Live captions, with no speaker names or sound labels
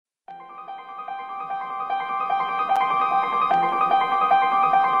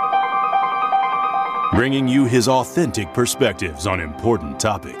bringing you his authentic perspectives on important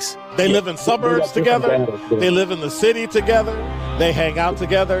topics. They live in suburbs together. They live in the city together. They hang out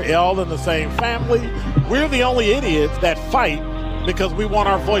together, all in the same family. We're the only idiots that fight because we want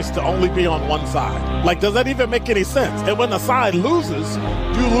our voice to only be on one side. Like, does that even make any sense? And when the side loses,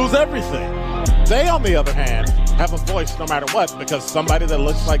 you lose everything. They, on the other hand, have a voice no matter what because somebody that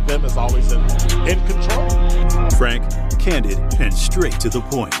looks like them is always in control. Frank, candid, and straight to the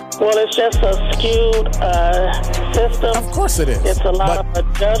point. Well, it's just a skewed system. Of course it is. It's a lot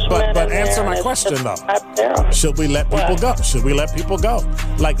of judgment. But answer my question, though. Should we let people go? Should we let people go?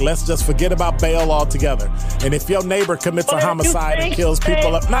 Like, let's just forget about bail altogether. And if your neighbor commits a homicide and kills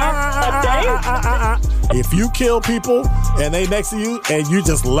people up, if you kill people and they next to you and you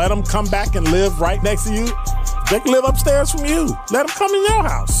just let them come back and live right next to you, they can live upstairs from you. Let them come in your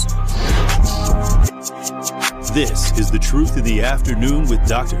house. This is The Truth in the Afternoon with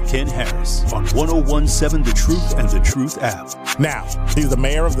Dr. Ken Harris on 101.7 The Truth and The Truth app. Now, he's the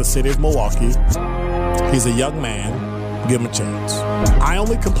mayor of the city of Milwaukee. He's a young man. Give him a chance. I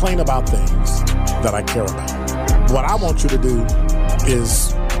only complain about things that I care about. What I want you to do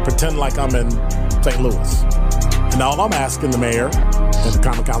is pretend like I'm in St. Louis. And all I'm asking the mayor and the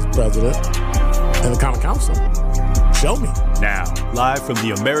Common Council president and the Common Council, show me. Now, live from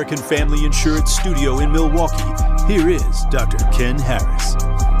the American Family Insurance Studio in Milwaukee, here is Dr. Ken Harris.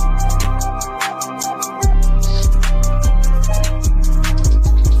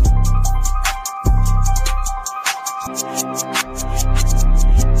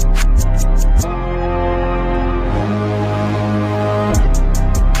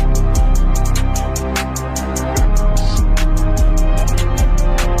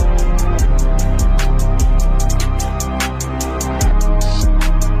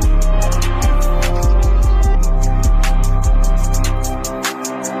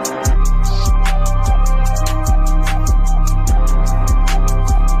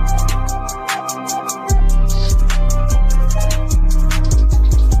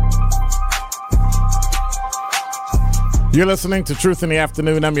 You're listening to Truth in the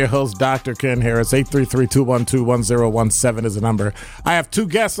Afternoon. I'm your host, Dr. Ken Harris. 833-212-1017 is the number. I have two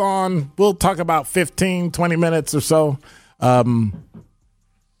guests on. We'll talk about 15, 20 minutes or so. I'm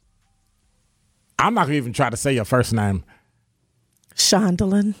not going to even try to say your first name.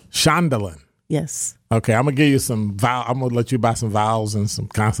 Shondelyn. Shondelyn. Yes. Okay, I'm going to give you some vowels. I'm going to let you buy some vowels and some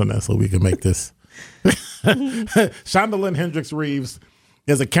consonants so we can make this. Shondelyn Hendricks Reeves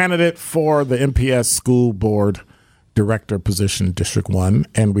is a candidate for the MPS School Board Director position, District 1.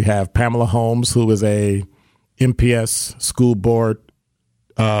 And we have Pamela Holmes, who is a MPS School Board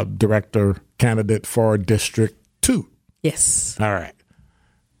Director candidate for District 2. Yes. All right.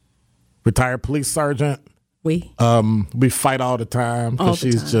 Retired police sergeant. We fight all the time because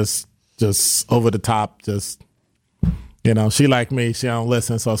she's just over the top. Just, you know, she like me. She don't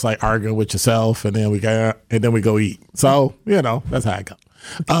listen, so it's like arguing with yourself, and then we go eat. So, you know, that's how it goes.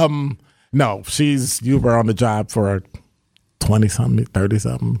 No, you were on the job for 20-something,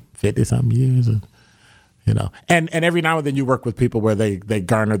 30-something, 50-something years. And, you know, and every now and then you work with people where they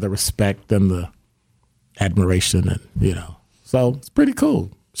garner the respect and the admiration and, you know. So it's pretty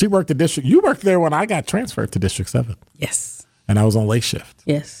cool. She worked at District. You worked there when I got transferred to District 7. Yes. And I was on late shift.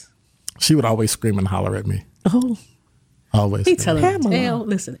 Yes. She would always scream and holler at me. Oh. Always. He telling Pamela.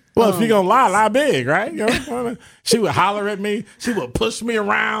 Listen. Well, if you're going to lie big, right? You know, she would holler at me. She would push me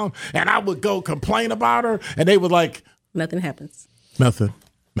around, and I would go complain about her, and they would like. Nothing happens. Nothing.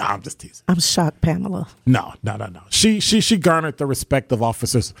 No, I'm just teasing. I'm shocked, Pamela. No. She garnered the respect of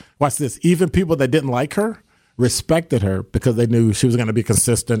officers. Watch this. Even people that didn't like her respected her because they knew she was going to be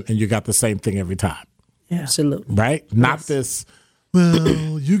consistent, and you got the same thing every time. Yeah. Absolutely. Right? Yes. Not this.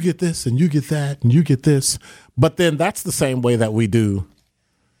 Well, you get this and you get that and you get this. But then that's the same way that we do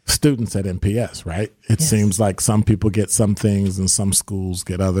students at MPS, right? It seems like some people get some things and some schools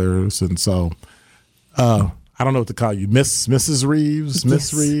get others. And so I don't know what to call you. Mrs. Reeves,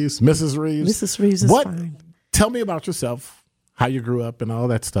 Miss Reeves, Mrs. Reeves. Mrs. Reeves is fine. Tell me about yourself, how you grew up and all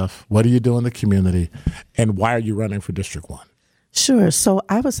that stuff. What do you do in the community? And why are you running for District 1? Sure. So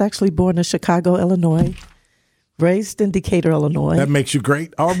I was actually born in Chicago, Illinois. Raised in Decatur, Illinois. That makes you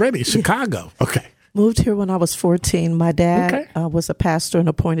great already. Chicago. Okay. Moved here when I was 14. My dad was a pastor and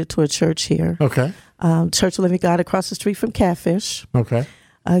appointed to a church here. Okay. Church of Living God across the street from Catfish. Okay.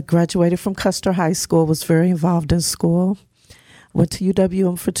 I graduated from Custer High School, was very involved in school. Went to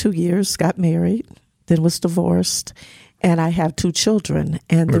UWM for 2 years, got married, then was divorced. And I have 2 children.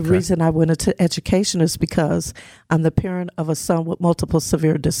 And the reason I went into education is because I'm the parent of a son with multiple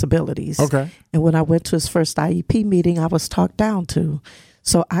severe disabilities. Okay. And when I went to his first IEP meeting, I was talked down to.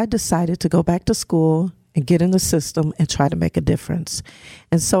 So I decided to go back to school and get in the system and try to make a difference.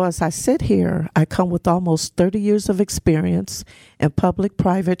 And so as I sit here, I come with almost 30 years of experience in public,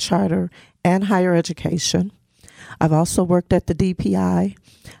 private, charter, and higher education. I've also worked at the DPI.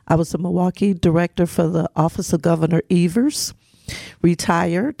 I was a Milwaukee director for the Office of Governor Evers,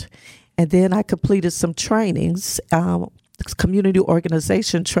 retired, and then I completed some trainings, community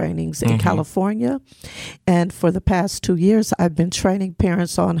organization trainings in California. And for the past 2 years, I've been training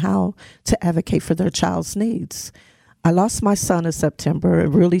parents on how to advocate for their child's needs. I lost my son in September. I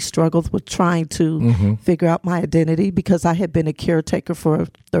really struggled with trying to figure out my identity because I had been a caretaker for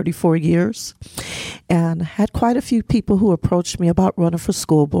 34 years and had quite a few people who approached me about running for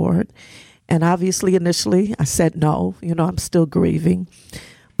school board. And obviously, initially, I said no. I'm still grieving.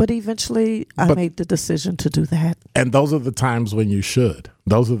 But eventually, I made the decision to do that. And those are the times when you should.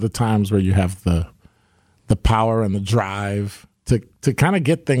 Those are the times where you have the power and the drive to kind of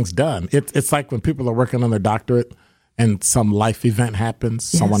get things done. It's like when people are working on their doctorate and some life event happens,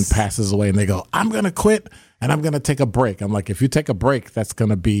 someone passes away and they go, I'm going to quit and I'm going to take a break. I'm like, if you take a break, that's going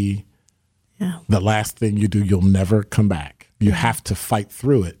to be the last thing you do. You'll never come back. You have to fight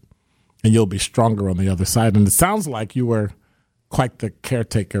through it and you'll be stronger on the other side. And it sounds like you were quite the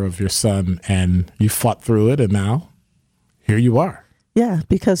caretaker of your son and you fought through it and now here you are. Yeah,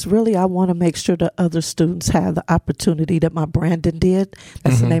 because really I want to make sure that other students have the opportunity that my Brandon did.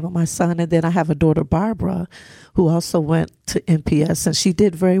 That's the name of my son. And then I have a daughter, Barbara, who also went to MPS, and she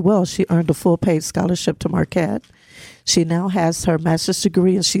did very well. She earned a full paid scholarship to Marquette. She now has her master's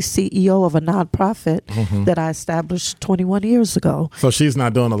degree, and she's CEO of a nonprofit that I established 21 years ago. So she's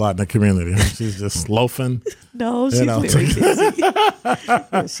not doing a lot in the community. She's just loafing. No, she's very busy.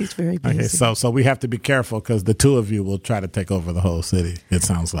 Yeah, she's very busy. Okay, so we have to be careful because the 2 of you will try to take over the whole city, it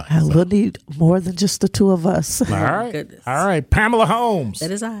sounds like. We'll need more than just the 2 of us. All right. All right. Pamela Holmes.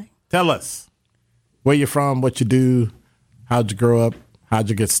 That is I. Tell us where you're from, what you do, how'd you grow up, how'd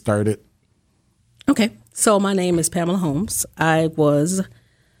you get started? Okay. So my name is Pamela Holmes. I was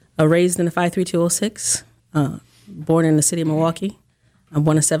raised in the 53206, born in the city of Milwaukee. I'm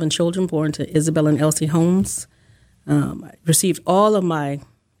one of 7 children born to Isabel and Elsie Holmes. I received all of my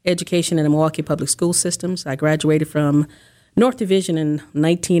education in the Milwaukee public school systems. I graduated from North Division in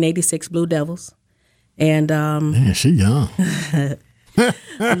 1986 Blue Devils. And man, she young.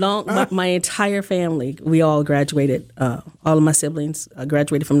 My entire family, we all graduated. All of my siblings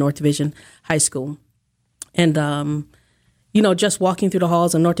graduated from North Division High School. And, just walking through the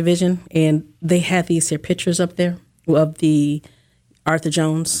halls of North Division, and they had these here pictures up there of the Arthur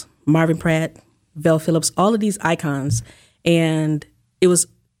Jones, Marvin Pratt, Vel Phillips, all of these icons. And it was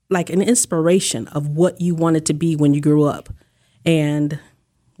like an inspiration of what you wanted to be when you grew up. And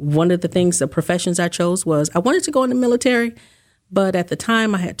one of the professions I chose was I wanted to go in the military. But at the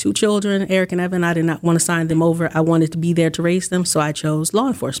time, I had 2 children, Eric and Evan. I did not want to sign them over. I wanted to be there to raise them, so I chose law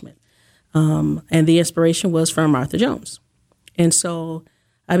enforcement. And the inspiration was from Arthur Jones. And so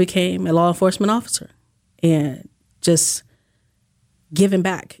I became a law enforcement officer and just giving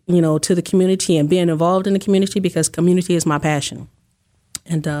back, to the community and being involved in the community because community is my passion.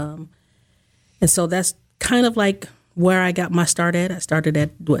 And so that's kind of like where I got my start at. I started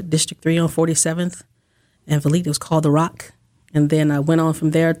at District 3 on 47th and Valita. It was called The Rock. And then I went on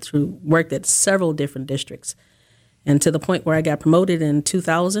from there to worked at several different districts and to the point where I got promoted in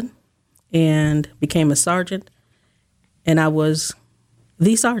 2000 and became a sergeant. And I was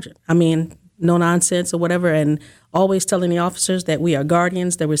the sergeant. I mean, no nonsense or whatever. And always telling the officers that we are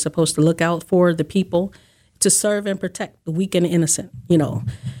guardians, that we're supposed to look out for the people, to serve and protect the weak and the innocent,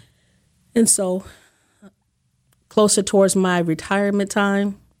 And so closer towards my retirement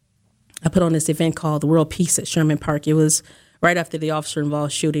time, I put on this event called the World Peace at Sherman Park. It was right after the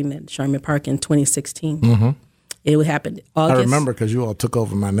officer-involved shooting at Sherman Park in 2016. It happened August. I remember because you all took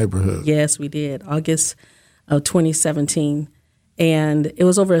over my neighborhood. Yes, we did. August of 2017. And it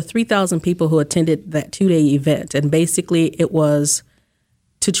was over 3,000 people who attended that 2-day event. And basically it was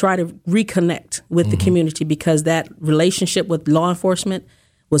to try to reconnect with the community because that relationship with law enforcement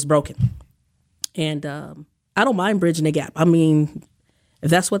was broken. And I don't mind bridging the gap. I mean, if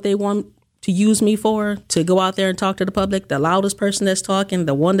that's what they want to use me for, to go out there and talk to the public, the loudest person that's talking,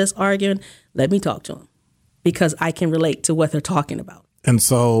 the one that's arguing, let me talk to them because I can relate to what they're talking about. And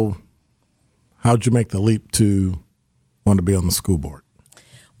so how'd you make the leap to want to be on the school board?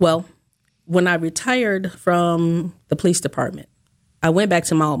 Well, when I retired from the police department, I went back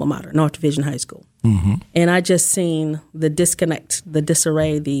to my alma mater, North Division High School, and I just seen the disconnect, the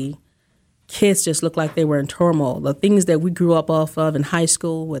disarray. The kids just looked like they were in turmoil. The things that we grew up off of in high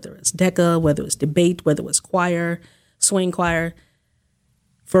school, whether it's DECA, whether it's debate, whether it was choir, swing choir,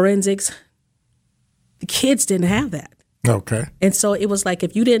 forensics, the kids didn't have that. Okay. And so it was like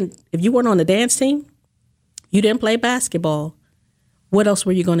if you weren't on the dance team, you didn't play basketball, what else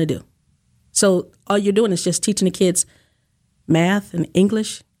were you going to do? So all you're doing is just teaching the kids math and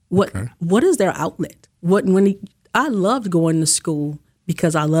English. What is their outlet? I loved going to school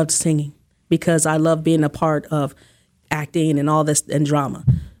because I loved singing, because I loved being a part of acting and all this and drama.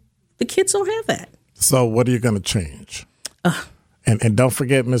 The kids don't have that. So what are you going to change? And don't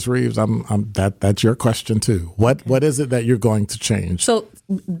forget, Ms. Reeves, that's your question too. What is it that you're going to change? So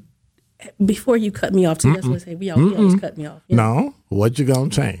before you cut me off, too, that's what I say. You always cut me off. No, what you going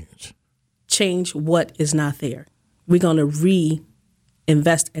to change? Change what is not there. We're going to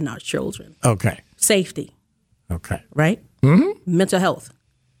reinvest in our children. Okay. Safety. Okay. Right? Mental health,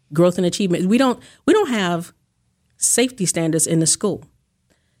 growth and achievement. We don't have safety standards in the school.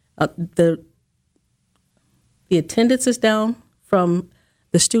 The attendance is down from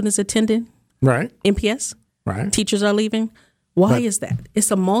the students attending. Right. MPS. Right. Teachers are leaving. Why is that? It's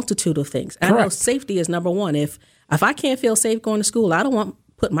a multitude of things. I know safety is number one. If I can't feel safe going to school, I don't want to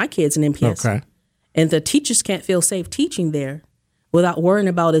put my kids in MPS. Okay. And the teachers can't feel safe teaching there without worrying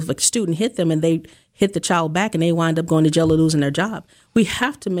about if a student hit them and they hit the child back and they wind up going to jail or losing their job. We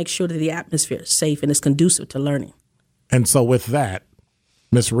have to make sure that the atmosphere is safe and is conducive to learning. And so with that,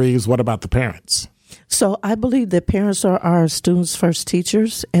 Ms. Reeves, what about the parents? So I believe that parents are our students' first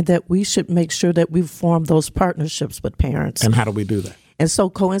teachers and that we should make sure that we form those partnerships with parents. And how do we do that? And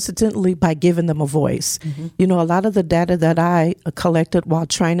so coincidentally, by giving them a voice. You know, a lot of the data that I collected while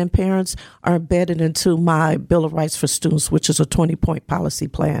training parents are embedded into my Bill of Rights for Students, which is a 20-point policy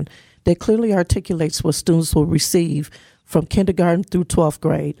plan that clearly articulates what students will receive from kindergarten through 12th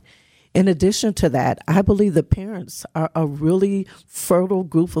grade. In addition to that, I believe the parents are a really fertile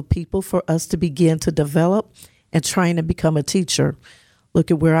group of people for us to begin to develop and train and become a teacher. Look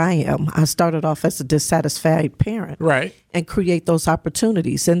at where I am. I started off as a dissatisfied parent. Right. And create those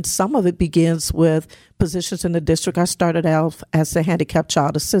opportunities. And some of it begins with positions in the district. I started out as a handicapped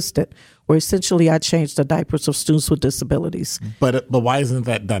child assistant, where essentially I changed the diapers of students with disabilities. But why isn't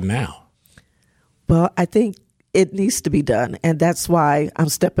that done now? Well, I think it needs to be done, and that's why I'm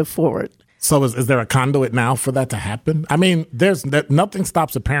stepping forward. So is there a conduit now for that to happen? I mean, nothing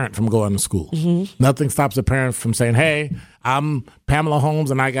stops a parent from going to school. Nothing stops a parent from saying, hey, I'm Pamela Holmes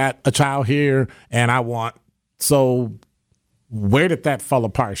and I got a child here and I want. So where did that fall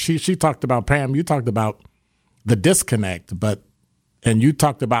apart? She talked about, Pam, you talked about the disconnect, and you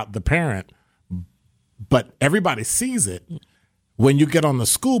talked about the parent, but everybody sees it. When you get on the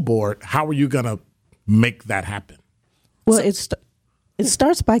school board, how are you going to make that happen? Well, it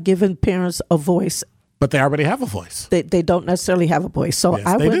starts by giving parents a voice. But they already have a voice. They don't necessarily have a voice. So Yes,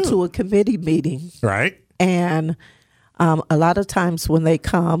 I went do. to a committee meeting. Right. And a lot of times when they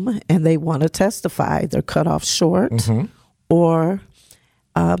come and they want to testify, they're cut off short or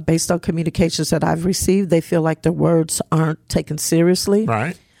based on communications that I've received, they feel like their words aren't taken seriously.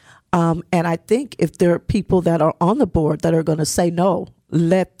 Right. And I think if there are people that are on the board that are going to say no,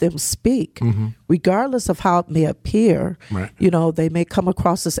 let them speak, regardless of how it may appear. Right. You know, they may come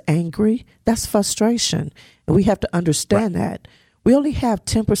across as angry. That's frustration. And we have to understand that. We only have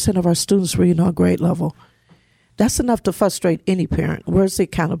 10% of our students reading on grade level. That's enough to frustrate any parent. Where's the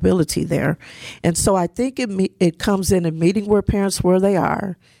accountability there? And so I think it comes in a meeting where parents where they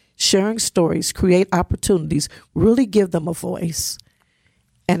are, sharing stories, create opportunities, really give them a voice,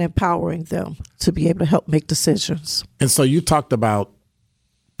 and empowering them to be able to help make decisions. And so you talked about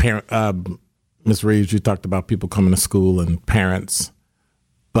Ms. Reeves, you talked about people coming to school and parents,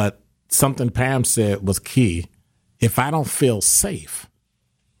 but something Pam said was key. If I don't feel safe,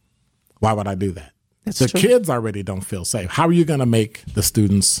 why would I do that? That's the true. kids already don't feel safe. How are you going to make the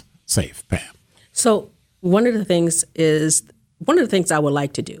students safe, Pam? So one of the things I would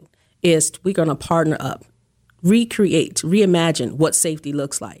like to do is we're going to partner up, reimagine what safety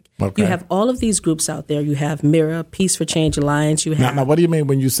looks like. Okay. You have all of these groups out there. You have Mirror, Peace for Change Alliance. You have Now, what do you mean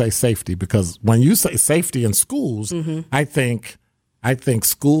when you say safety? Because when you say safety in schools, I think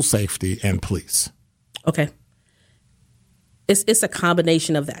school safety and police. Okay. It's a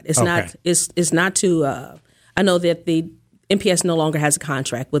combination of that. It's not. It's not to. I know that the MPS no longer has a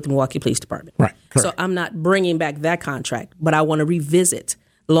contract with the Milwaukee Police Department. Right. Correct. So I'm not bringing back that contract, but I want to revisit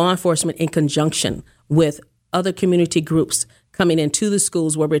law enforcement in conjunction with other community groups coming into the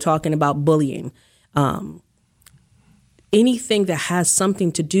schools where we're talking about bullying, anything that has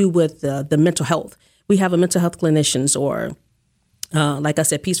something to do with the mental health. We have a mental health clinicians or, like I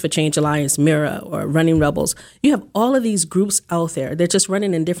said, Peace for Change Alliance, Mira, or Running Rebels. You have all of these groups out there. They're just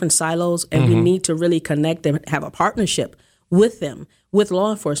running in different silos, and we need to really connect and have a partnership with them, with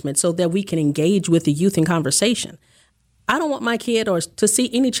law enforcement, so that we can engage with the youth in conversation. I don't want my kid or to see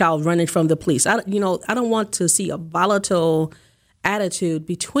any child running from the police. I don't want to see a volatile attitude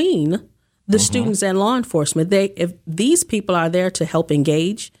between the students and law enforcement. If these people are there to help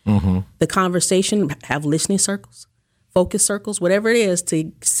engage the conversation, have listening circles, focus circles, whatever it is,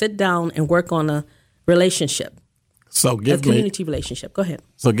 to sit down and work on a relationship, a community relationship. Go ahead.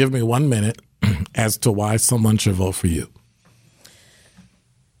 So give me 1 minute as to why someone should vote for you.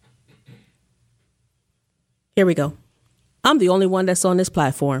 Here we go. I'm the only one that's on this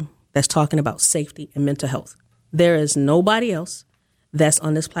platform that's talking about safety and mental health. There is nobody else that's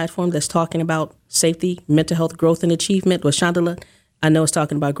on this platform that's talking about safety, mental health, growth and achievement. With Chandela, I know is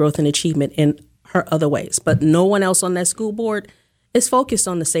talking about growth and achievement in her other ways, but no one else on that school board is focused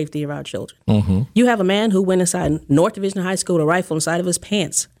on the safety of our children. You have a man who went inside North Division High School with a rifle inside of his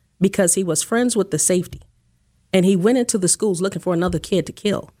pants because he was friends with the safety, and he went into the schools looking for another kid to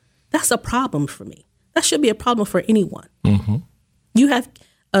kill. That's a problem for me. That should be a problem for anyone. You have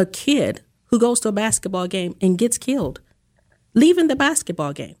a kid who goes to a basketball game and gets killed, leaving the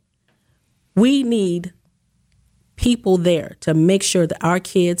basketball game. We need people there to make sure that our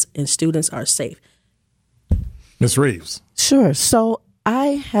kids and students are safe. Ms. Reeves. Sure. So I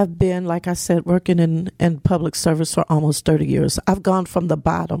have been, like I said, working in public service for almost 30 years. I've gone from the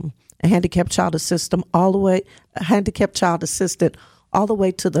bottom, a handicapped child assistant, all the way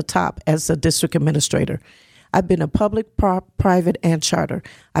to the top as a district administrator. I've been a public, private, and charter.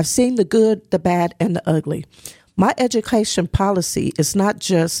 I've seen the good, the bad, and the ugly. My education policy is not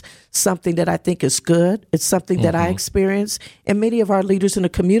just something that I think is good. It's something that I experienced and many of our leaders in the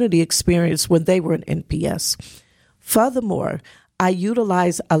community experienced when they were in NPS. Furthermore, I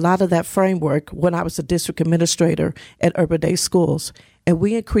utilized a lot of that framework when I was a district administrator at Urban Day Schools. And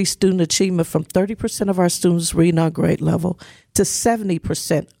we increased student achievement from 30% of our students reading on grade level to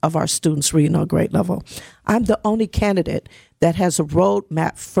 70% of our students reading on grade level. I'm the only candidate that has a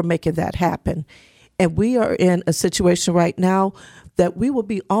roadmap for making that happen. And we are in a situation right now that we will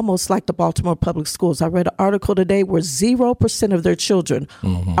be almost like the Baltimore Public Schools. I read an article today where 0% of their children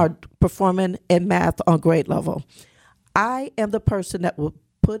are performing in math on grade level. I am the person that will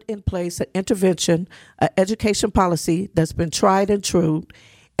put in place an intervention, an education policy that's been tried and true,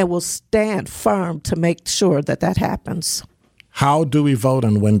 and will stand firm to make sure that that happens. How do we vote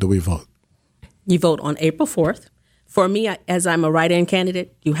and when do we vote? You vote on April 4th. For me, as I'm a write-in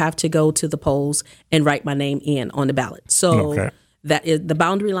candidate, you have to go to the polls and write my name in on the ballot. So that is, the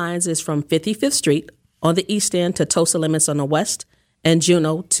boundary lines is from 55th Street on the east end to Tosa Limits on the west, and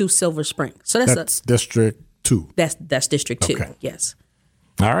Juneau to Silver Spring. So that's District 2. That's District 2, okay. Yes.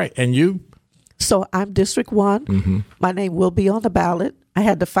 All right. And you? So I'm District 1. My name will be on the ballot. I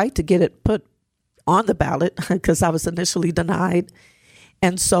had to fight to get it put on the ballot because I was initially denied.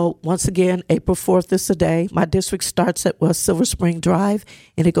 And so, once again, April 4th is the day. My district starts at Silver Spring Drive,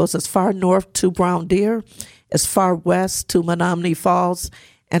 and it goes as far north to Brown Deer, as far west to Menominee Falls,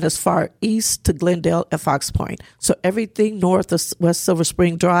 and as far east to Glendale and Fox Point. So everything north of West Silver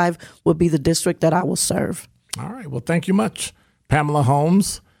Spring Drive will be the district that I will serve. All right. Well, thank you much, Pamela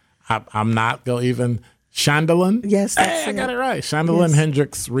Holmes. I'm not going to even... Chandela? Yes, that's I got it right. Chandela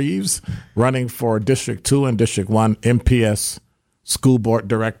Hendricks Reeves, running for District 2 and District 1 MPS School Board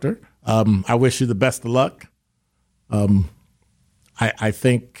Director. I wish you the best of luck. I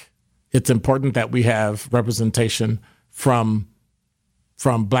think it's important that we have representation from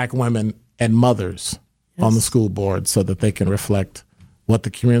Black women and mothers on the school board so that they can reflect what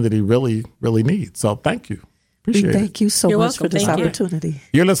the community really, really needs. So thank you. Appreciate it. Thank you so You're much welcome. for this Thank you. opportunity.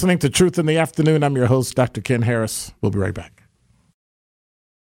 You're listening to Truth in the Afternoon. I'm your host, Dr. Ken Harris. We'll be right back.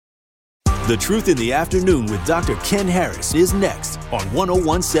 The Truth in the Afternoon with Dr. Ken Harris is next on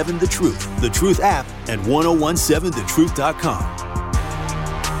 1017 The Truth, The Truth app, and 1017thetruth.com.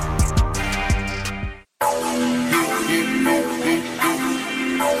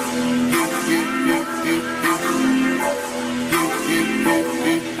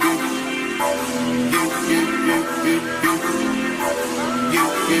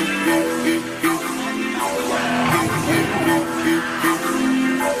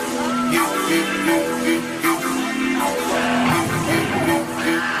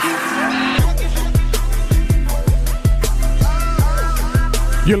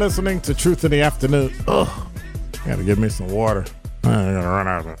 You're listening to Truth in the Afternoon. Ugh, gotta give me some water. I gotta run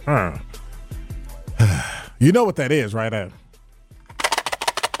out of it. You know what that is, right?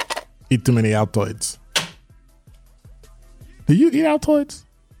 Eat too many Altoids. Do you eat Altoids?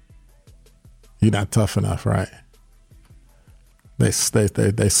 You're not tough enough, right? They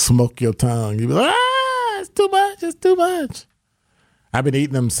smoke your tongue. You be like, it's too much. It's too much. I've been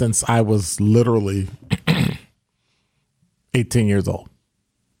eating them since I was literally 18 years old.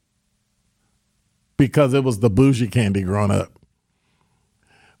 Because it was the bougie candy growing up.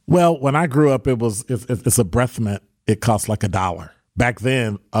 Well, when I grew up, it's a breath mint. It cost like $1. Back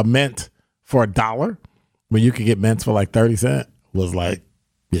then, a mint for $1, when you could get mints for like 30 cents, was like,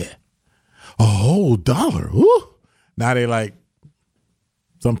 yeah, a whole $1. Woo. Now they like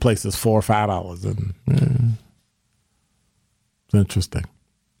some places $4 or $5, and it's interesting.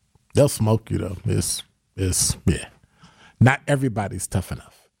 They'll smoke you though. It's yeah. Not everybody's tough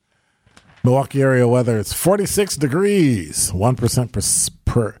enough. Milwaukee area weather, it's 46 degrees,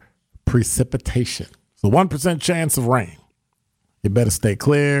 1% precipitation. So 1% chance of rain. You better stay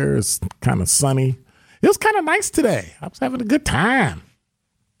clear. It's kind of sunny. It was kind of nice today. I was having a good time.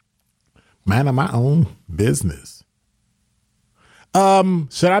 Minding my own business.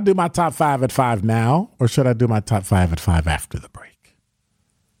 Should I do my top 5 at 5 now, or should I do my top 5 at 5 after the break?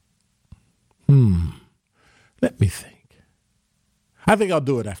 Let me think. I think I'll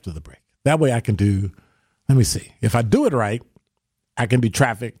do it after the break. That way I can do, let me see. If I do it right, I can do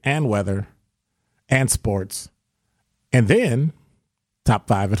traffic and weather and sports, and then top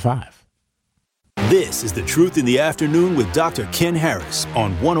 5 at 5. This is The Truth in the Afternoon with Dr. Ken Harris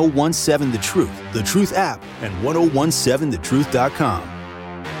on 101.7 The Truth app, and 101.7thetruth.com.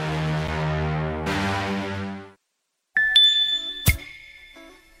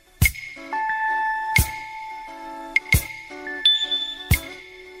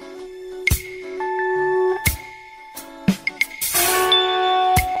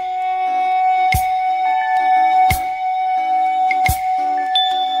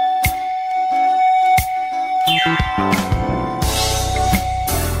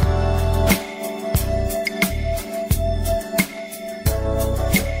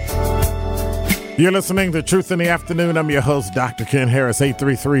 You're listening to Truth in the Afternoon. I'm your host, Dr. Ken Harris.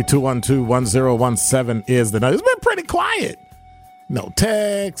 833-212-1017 is the number. It's been pretty quiet. No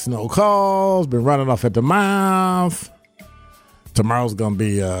texts, no calls. Been running off at the mouth. Tomorrow's going to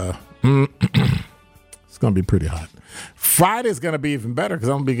be, it's going to be pretty hot. Friday's going to be even better because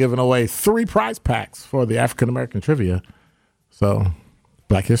I'm going to be giving away 3 prize packs for the African American Trivia. So,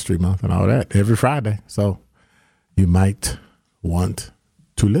 Black History Month and all that every Friday. So, you might want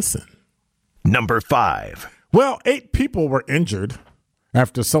to listen. Number 5. Well, 8 people were injured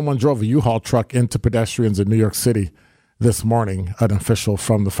after someone drove a U-Haul truck into pedestrians in New York City this morning, an official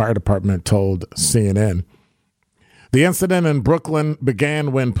from the fire department told CNN. The incident in Brooklyn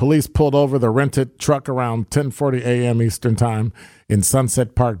began when police pulled over the rented truck around 10:40 a.m. Eastern Time in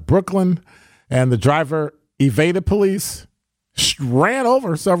Sunset Park, Brooklyn, and the driver evaded police, ran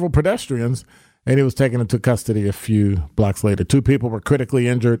over several pedestrians, and he was taken into custody a few blocks later. 2 people were critically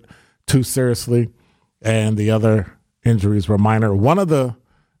injured, 2 seriously, and the other injuries were minor. One of the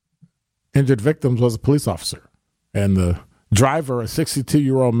injured victims was a police officer, and the driver, a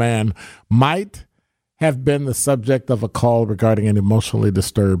 62-year-old man, might have been the subject of a call regarding an emotionally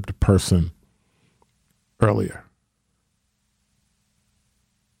disturbed person earlier.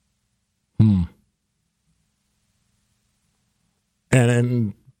 And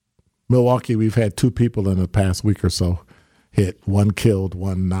in Milwaukee, we've had 2 people in the past week or so hit, 1 killed,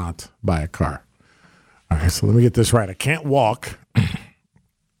 1 not by a car. All right, so let me get this right. I can't walk. I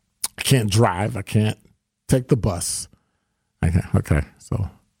can't drive. I can't take the bus. Okay, so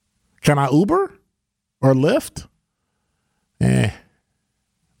can I Uber or Lyft? Maybe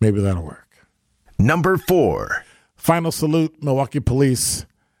that'll work. Number 4. Final salute, Milwaukee Police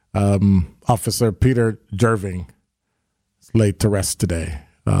Officer Peter Jerving is laid to rest today.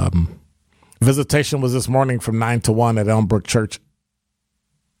 Visitation was this morning from 9 to 1 at Elmbrook Church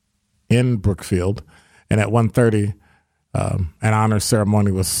in Brookfield. And at 1:30, an honor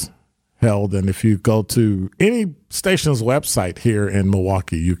ceremony was held. And if you go to any station's website here in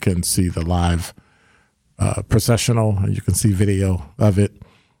Milwaukee, you can see the live processional, and you can see video of it.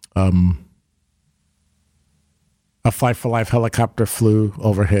 A Flight for Life helicopter flew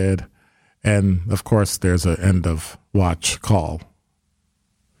overhead. And, of course, there's an end of watch call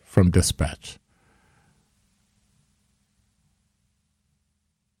from dispatch.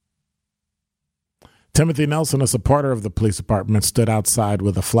 Timothy Nelson, a supporter of the police department, stood outside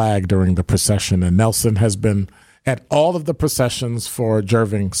with a flag during the procession, and Nelson has been at all of the processions for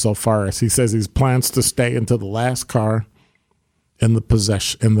Jerving so far, as he says he plans to stay until the last car in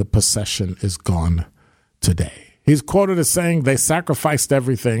the procession is gone today. He's quoted as saying, "They sacrificed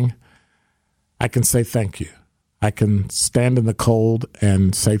everything. I can say thank you. I can stand in the cold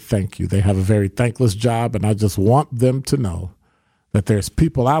and say thank you. They have a very thankless job, and I just want them to know that there's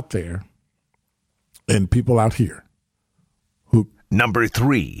people out there and people out here who Number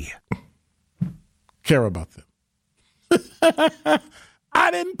 3. care about them."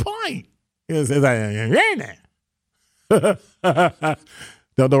 I didn't point. Don't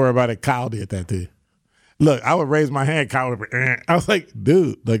worry about it. Kyle did that too. Look, I would raise my hand. Kyle would be, I was like,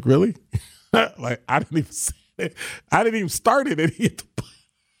 dude, like, really? Like, I didn't even say it. I didn't even start it. And he hit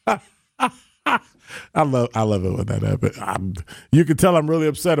the I love it when that happens. You can tell I'm really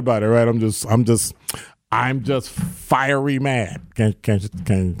upset about it, right? I'm just fiery mad.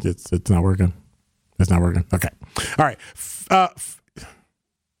 It's not working. It's not working. Okay. All right.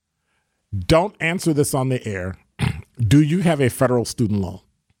 Don't answer this on the air. Do you have a federal student loan?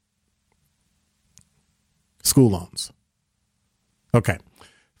 School loans. Okay.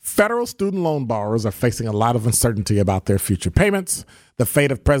 Federal student loan borrowers are facing a lot of uncertainty about their future payments. The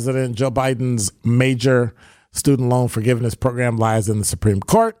fate of President Joe Biden's major student loan forgiveness program lies in the Supreme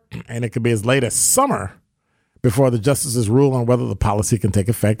Court, and it could be as late as summer before the justices rule on whether the policy can take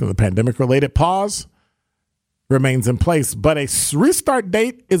effect, and the pandemic-related pause remains in place. But a restart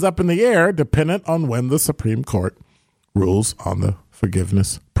date is up in the air, dependent on when the Supreme Court rules on the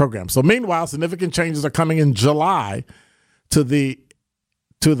forgiveness program. So meanwhile, significant changes are coming in July to the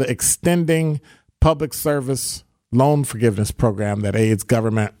extending public service loan forgiveness program that aids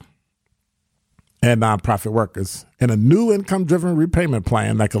government and nonprofit workers. And a new income-driven repayment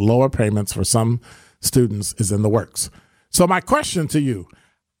plan that could lower payments for some students is in the works. So my question to you,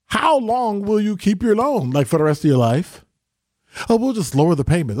 how long will you keep your loan? Like for the rest of your life? Oh, we'll just lower the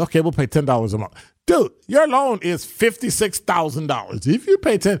payments. Okay, we'll pay $10 a month. Dude, your loan is $56,000. If you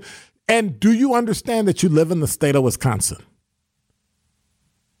pay $10, and do you understand that you live in the state of Wisconsin?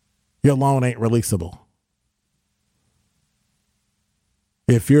 Your loan ain't releasable.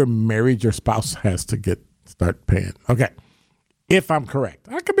 If you're married, your spouse has to start paying. Okay, if I'm correct.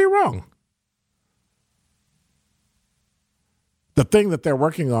 I could be wrong. The thing that they're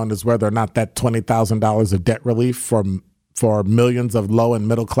working on is whether or not that $20,000 of debt relief for millions of low and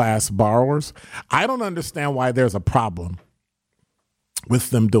middle class borrowers. I don't understand why there's a problem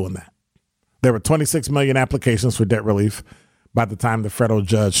with them doing that. There were 26 million applications for debt relief by the time the federal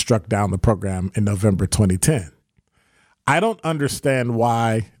judge struck down the program in November 2010. I don't understand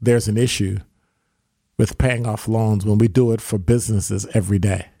why there's an issue with paying off loans when we do it for businesses every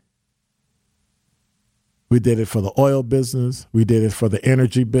day. We did it for the oil business. We did it for the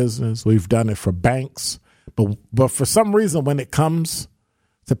energy business. We've done it for banks. But for some reason, when it comes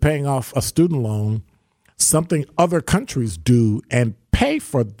to paying off a student loan, something other countries do and pay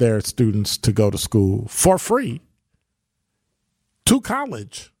for their students to go to school for free, to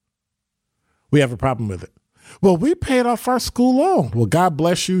college, we have a problem with it. Well, we paid off our school loan. Well, God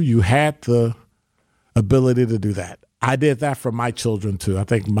bless you. You had the ability to do that. I did that for my children, too. I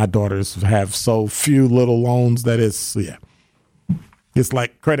think my daughters have so few little loans that it's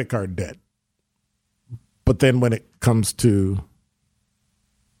like credit card debt. But then when it comes to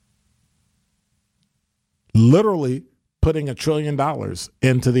literally putting $1 trillion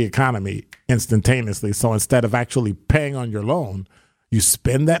into the economy instantaneously, so instead of actually paying on your loan, you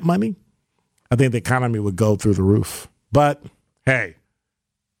spend that money, I think the economy would go through the roof. But, hey,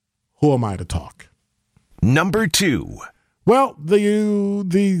 who am I to talk? Number 2. Well,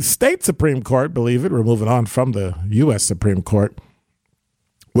 the state Supreme Court, believe it, we're moving on from the U.S. Supreme Court.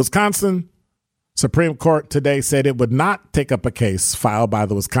 Wisconsin Supreme Court today said it would not take up a case filed by a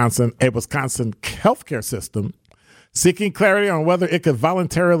Wisconsin healthcare system seeking clarity on whether it could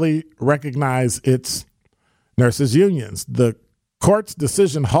voluntarily recognize its nurses' unions. The court's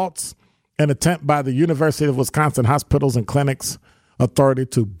decision halts an attempt by the University of Wisconsin Hospitals and Clinics Authority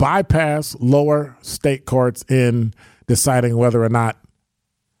to bypass lower state courts in deciding whether or not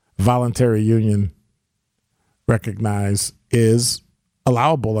voluntary union recognize is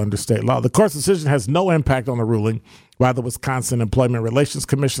allowable under state law. The court's decision has no impact on the ruling by the Wisconsin Employment Relations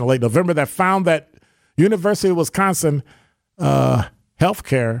Commission in late November that found that University of Wisconsin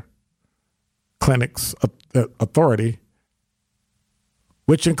Healthcare Clinics Authority,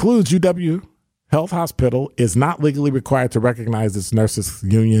 which includes UW Health Hospital, is not legally required to recognize its nurses'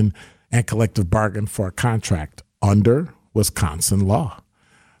 union and collective bargain for a contract under Wisconsin law.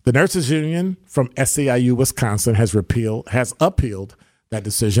 The nurses' union from SEIU, Wisconsin, has appealed that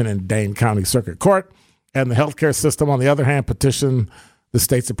decision in Dane County Circuit Court, and the healthcare system, on the other hand, petitioned the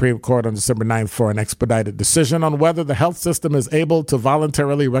state Supreme Court on December 9th for an expedited decision on whether the health system is able to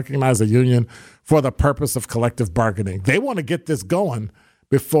voluntarily recognize a union for the purpose of collective bargaining. They want to get this going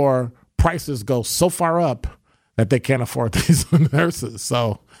before prices go so far up that they can't afford these nurses.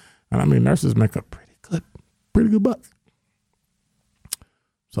 So, and I mean, nurses make a pretty good bucks.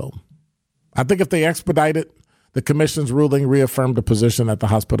 So I think if they expedite it, the commission's ruling reaffirmed a position that the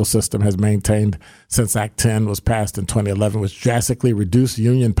hospital system has maintained since Act 10 was passed in 2011, which drastically reduced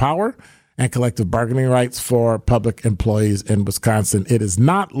union power and collective bargaining rights for public employees in Wisconsin. It is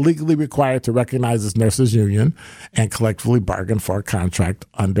not legally required to recognize its nurses' union and collectively bargain for a contract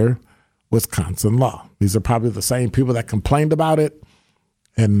under Wisconsin law. These are probably the same people that complained about it,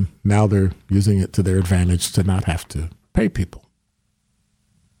 and now they're using it to their advantage to not have to pay people.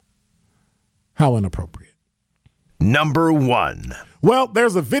 How inappropriate. Number 1. Well,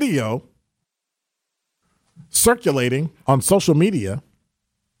 there's a video circulating on social media.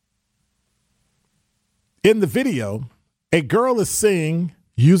 In the video, a girl is seen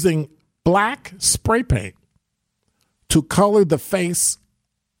using black spray paint to color the face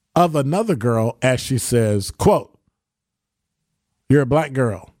of another girl as she says, quote, "You're a black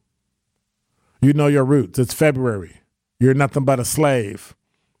girl. You know your roots. It's February. You're nothing but a slave.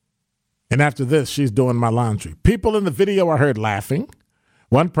 And after this, she's doing my laundry." People in the video are heard laughing.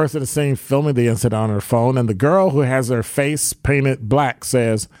 One person is seen filming the incident on her phone, and the girl who has her face painted black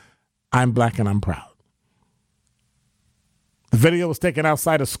says, "I'm black and I'm proud." The video was taken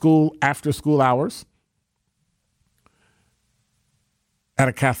outside of school after school hours at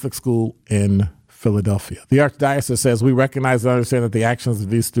a Catholic school in Philadelphia. The Archdiocese says, "We recognize and understand that the actions of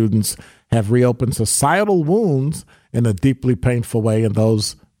these students have reopened societal wounds in a deeply painful way, and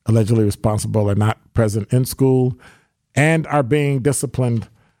those allegedly responsible are not present in school and are being disciplined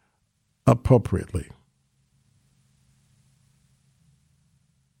appropriately."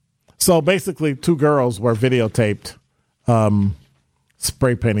 So basically, two girls were videotaped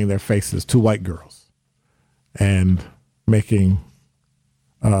spray painting their faces, two white girls, and making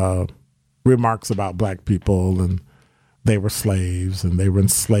remarks about black people, and they were slaves and they were in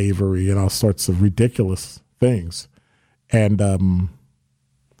slavery and all sorts of ridiculous things. And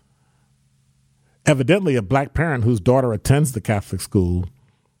evidently, a black parent whose daughter attends the Catholic school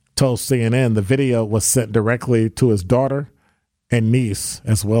told CNN the video was sent directly to his daughter and niece,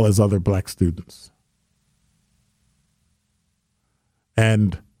 as well as other black students.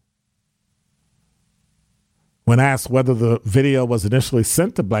 And when asked whether the video was initially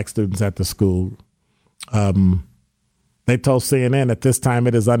sent to black students at the school, they told CNN at this time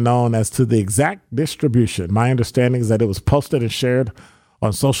it is unknown as to the exact distribution. My understanding is that it was posted and shared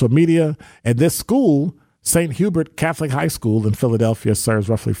on social media. And this school, St. Hubert Catholic High School in Philadelphia, serves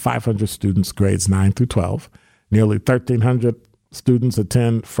roughly 500 students, grades 9 through 12. Nearly 1,300 students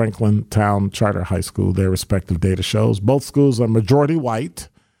attend Franklin Town Charter High School, their respective data shows. Both schools are majority white,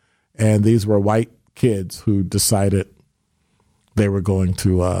 and these were white kids who decided they were going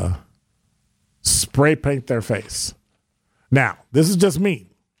to spray paint their face. Now, this is just me.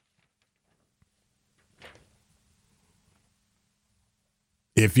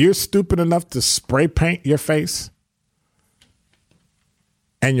 If you're stupid enough to spray paint your face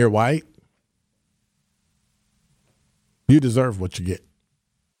and you're white, you deserve what you get.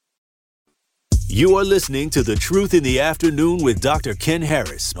 You are listening to The Truth in the Afternoon with Dr. Ken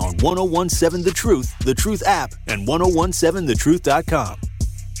Harris on 1017 The Truth app, and 1017thetruth.com.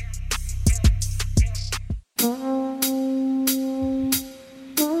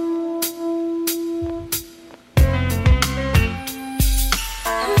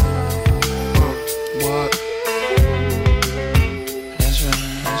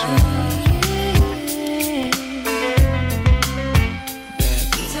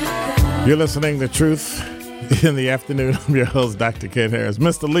 You're listening to Truth in the Afternoon. I'm your host, Dr. Ken Harris.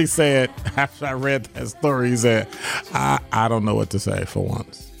 Mr. Lee said, after I read that story, he said, I don't know what to say for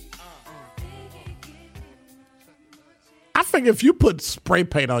once. I figure if you put spray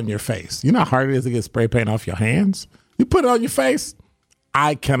paint on your face, you know how hard it is to get spray paint off your hands? You put it on your face,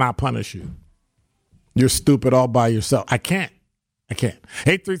 I cannot punish you. You're stupid all by yourself. I can't.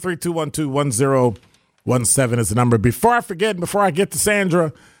 833-212-1017 is the number. Before I forget, before I get to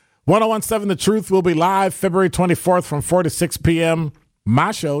Sandra, 1017 The Truth will be live February 24th from 4 to 6 p.m.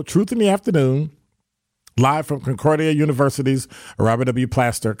 My show, Truth in the Afternoon, live from Concordia University's Robert W.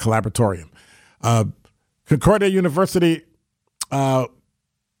 Plaster Collaboratorium. Concordia University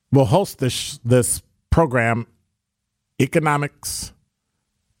will host this program, Economics,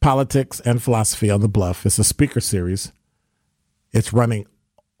 Politics, and Philosophy on the Bluff. It's a speaker series. It's running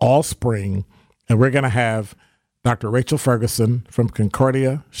all spring, and we're going to have Dr. Rachel Ferguson from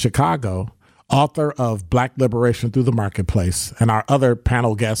Concordia, Chicago, author of Black Liberation Through the Marketplace. And our other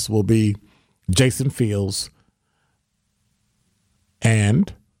panel guests will be Jason Fields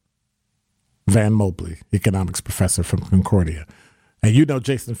and Van Mobley, economics professor from Concordia. And you know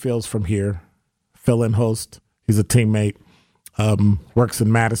Jason Fields from here, fill-in host. He's a teammate, works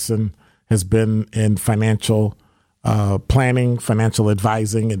in Madison, has been in financial planning, financial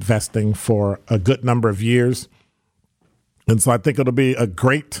advising, investing for a good number of years. And so I think it'll be a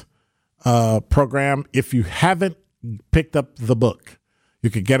great program. If you haven't picked up the book, you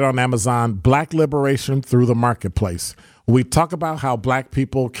could get it on Amazon, Black Liberation Through the Marketplace. We talk about how Black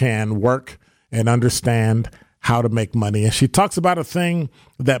people can work and understand how to make money. And she talks about a thing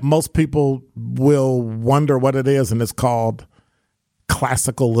that most people will wonder what it is, and it's called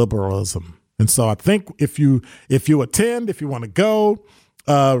classical liberalism. And so I think if you attend, if you want to go,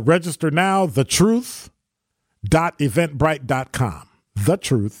 register now, thetruth.eventbrite.com. The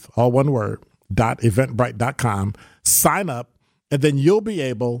Truth, all one word, .eventbrite.com. Sign up, and then you'll be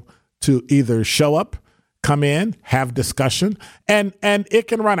able to either show up, come in, have discussion, and it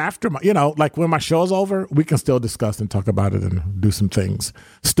can run after like when my show's over, we can still discuss and talk about it and do some things.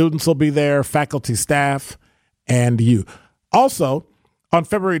 Students will be there, faculty, staff, and you. Also, on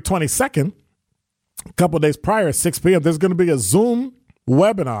February 22nd, a couple of days prior at 6 p.m., there's going to be a Zoom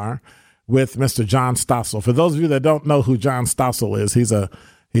webinar with Mr. John Stossel. For those of you that don't know who John Stossel is, he's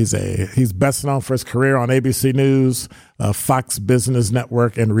best known for his career on ABC News, Fox Business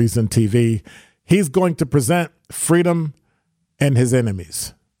Network, and Reason TV. He's going to present Freedom and His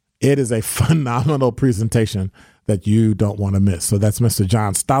Enemies. It is a phenomenal presentation that you don't want to miss. So that's Mr.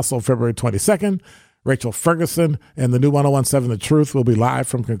 John Stossel, February 22nd. Rachel Ferguson and the new 1017 The Truth will be live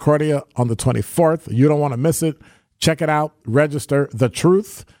from Concordia on the 24th. You don't want to miss it. Check it out. Register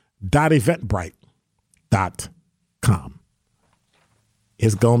thetruth.eventbrite.com.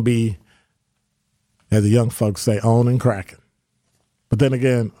 It's going to be, as the young folks say, on and cracking. But then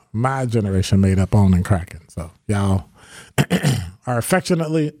again, my generation made up on and cracking. So y'all are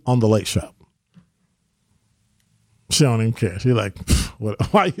affectionately on The Late Show. She don't even care. She like, what?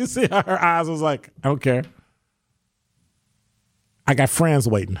 Why? You see how her eyes was like, I don't care. I got friends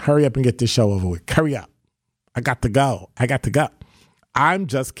waiting. Hurry up and get this show over with. Hurry up. I got to go. I'm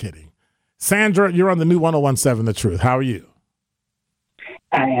just kidding. Sandra, you're on the new 1017 The Truth. How are you?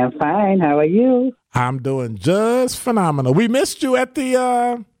 I am fine. How are you? I'm doing just phenomenal. We missed you at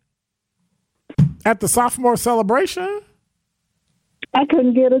the sophomore celebration. I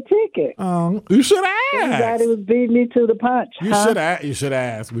couldn't get a ticket. You should ask. Everybody was beating me to the punch. You should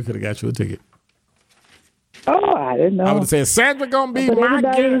ask. We could have got you a ticket. Oh, I didn't know. I would have said, Sandra gonna be my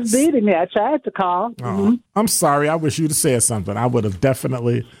guest. Everybody was beating me. I tried to call. Mm-hmm. I'm sorry. I wish you'd have said something. I would have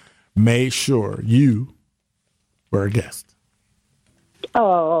definitely made sure you were a guest.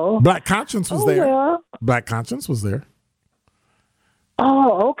 Oh. Black Conscience was there. Yeah. Black Conscience was there.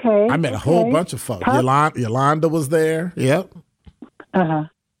 Oh, okay. I met a whole bunch of folks. Yolanda was there. Yep. Uh-huh.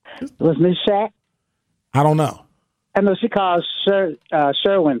 Was Miss Shack? I don't know. I know she called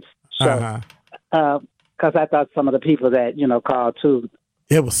Sherwin's show. Because I thought some of the people that, called too.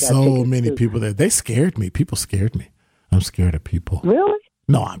 It was so many people there. They scared me. People scared me. I'm scared of people. Really?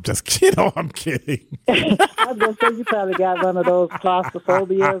 No, I'm just kidding. No, I'm kidding. I was going to say you probably got one of those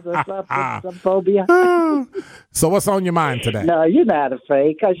claustrophobias or something, some phobia. So what's on your mind today? No, you're not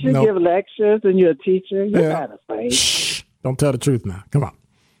afraid because you give lectures and you're a teacher. You're not afraid. Shh. Don't tell the truth now. Come on.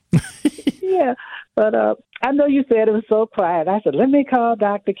 Yeah, but I know you said it was so quiet. I said, let me call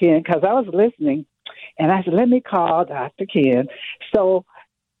Dr. Ken because I was listening. And I said, let me call Dr. Ken. So,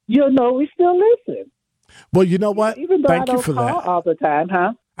 we still listen. Well, you know what? Even though Thank I you don't for call that. all the time,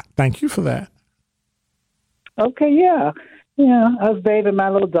 huh? Thank you for that. Okay, yeah. Yeah, I was bathing my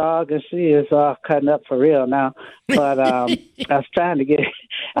little dog, and she is cutting up for real now. But I was trying to get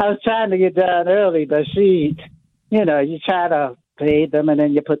done early, but she, you try to bathe them, and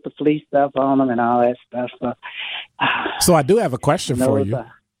then you put the fleece stuff on them and all that stuff. So I do have a question for you.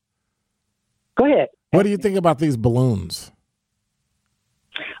 Go ahead. What do you think about these balloons?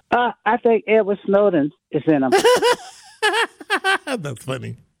 I think Edward Snowden is in them. That's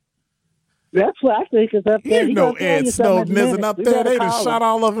funny. That's what I think is up there. You know Ed Snowden isn't up there. They just shot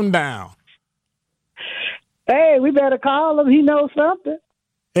all of them down. Hey, we better call him. He knows something.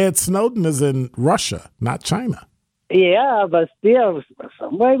 Ed Snowden is in Russia, not China. Yeah, but still,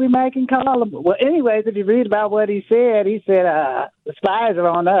 some way we might can call him. Well, anyways, if you read about what he said the spies are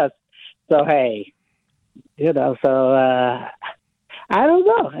on us. So, hey, I don't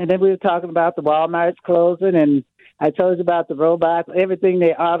know. And then we were talking about the Walmart's closing, and I told you about the robots, everything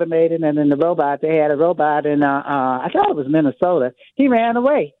they automated, and then the robot, they had a robot in, I thought it was Minnesota. He ran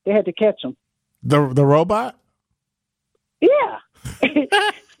away. They had to catch him. The robot? Yeah.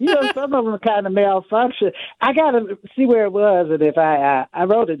 Some of them kind of malfunction. I got to see where it was, and if I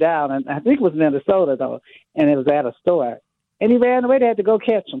wrote it down, and I think it was Minnesota, though, and it was at a store. And he ran away. They had to go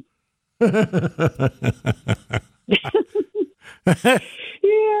catch him.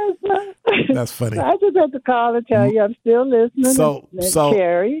 Yes. That's funny. I just have to call and tell you I'm still listening. So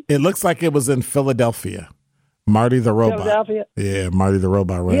Carrie. It looks like it was in Philadelphia. Marty the robot. Philadelphia? Yeah, Marty the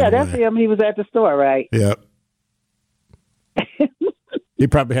robot ran away. That's him. He was at the store, right? Yep. He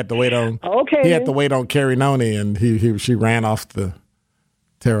probably had to wait on. Okay. He had to wait on Carrie Noni, and she ran off the.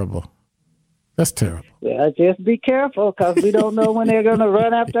 Terrible. That's terrible. Yeah, just be careful because we don't know when they're going to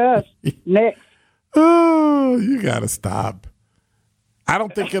run after us next. Oh, you got to stop. I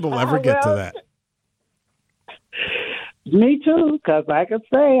don't think it'll ever get to that. Me too, because like I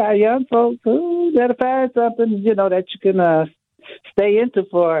say, our young folks gotta find something, that you can stay into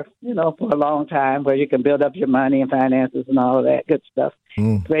for a long time, where you can build up your money and finances and all of that good stuff.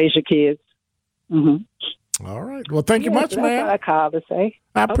 Raise your kids. Mm-hmm. All right. Well, thank you much, man. That's what I called to say.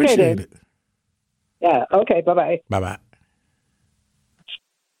 I appreciate it. Yeah. Okay. Bye-bye. Bye-bye.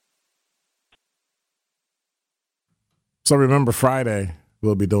 So remember, Friday,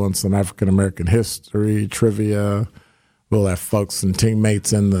 we'll be doing some African-American history, trivia. We'll have folks and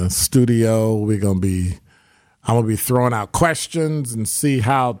teammates in the studio. I'm going to be throwing out questions and see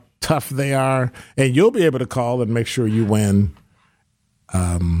how tough they are. And you'll be able to call and make sure you win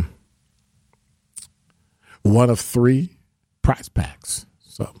one of 3 prize packs.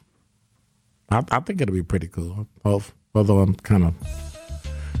 So I think it'll be pretty cool, although I'm kind of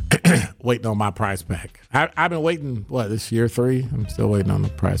waiting on my prize pack. I've been waiting, this year 3? I'm still waiting on the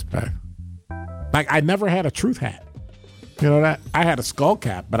prize pack. Like, I never had a truth hat. You know that? I had a skull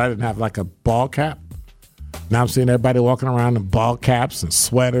cap, but I didn't have like a ball cap. Now I'm seeing everybody walking around in ball caps and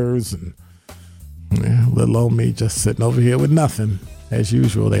sweaters, and little old me just sitting over here with nothing, as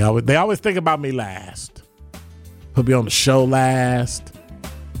usual. They always think about me last. Put me on the show last.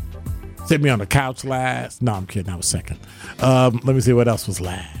 Sit me on the couch last. No, I'm kidding. I was second. Let me see what else was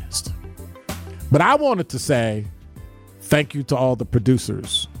last. But I wanted to say thank you to all the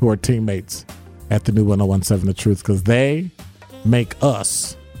producers who are teammates at the new 101.7 The Truth, because they make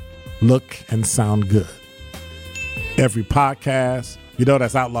us look and sound good. Every podcast,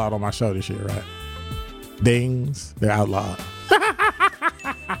 that's outlawed on my show this year, right? Dings, they're outlawed.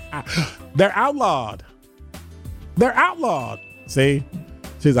 They're outlawed. They're outlawed. See?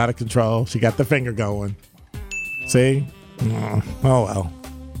 She's out of control. She got the finger going. See? Oh,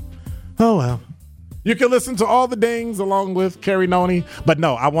 well. You can listen to all the dings along with Carrie Noni. But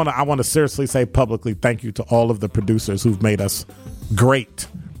no, I want to seriously say publicly thank you to all of the producers who've made us great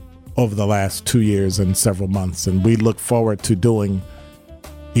over the last 2 years and several months. And we look forward to doing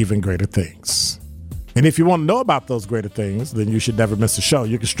even greater things. And if you want to know about those greater things, then you should never miss a show.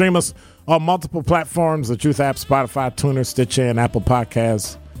 You can stream us on multiple platforms, the Truth app, Spotify, Tuner, Stitcher, Apple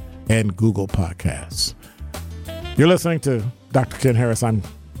Podcasts, and Google Podcasts. You're listening to Dr. Ken Harris. I'm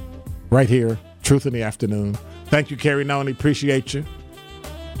right here, Truth in the Afternoon. Thank you, Carrie Noni. Appreciate you.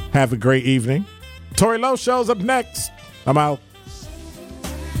 Have a great evening. Tori Lowe shows up next. I'm out.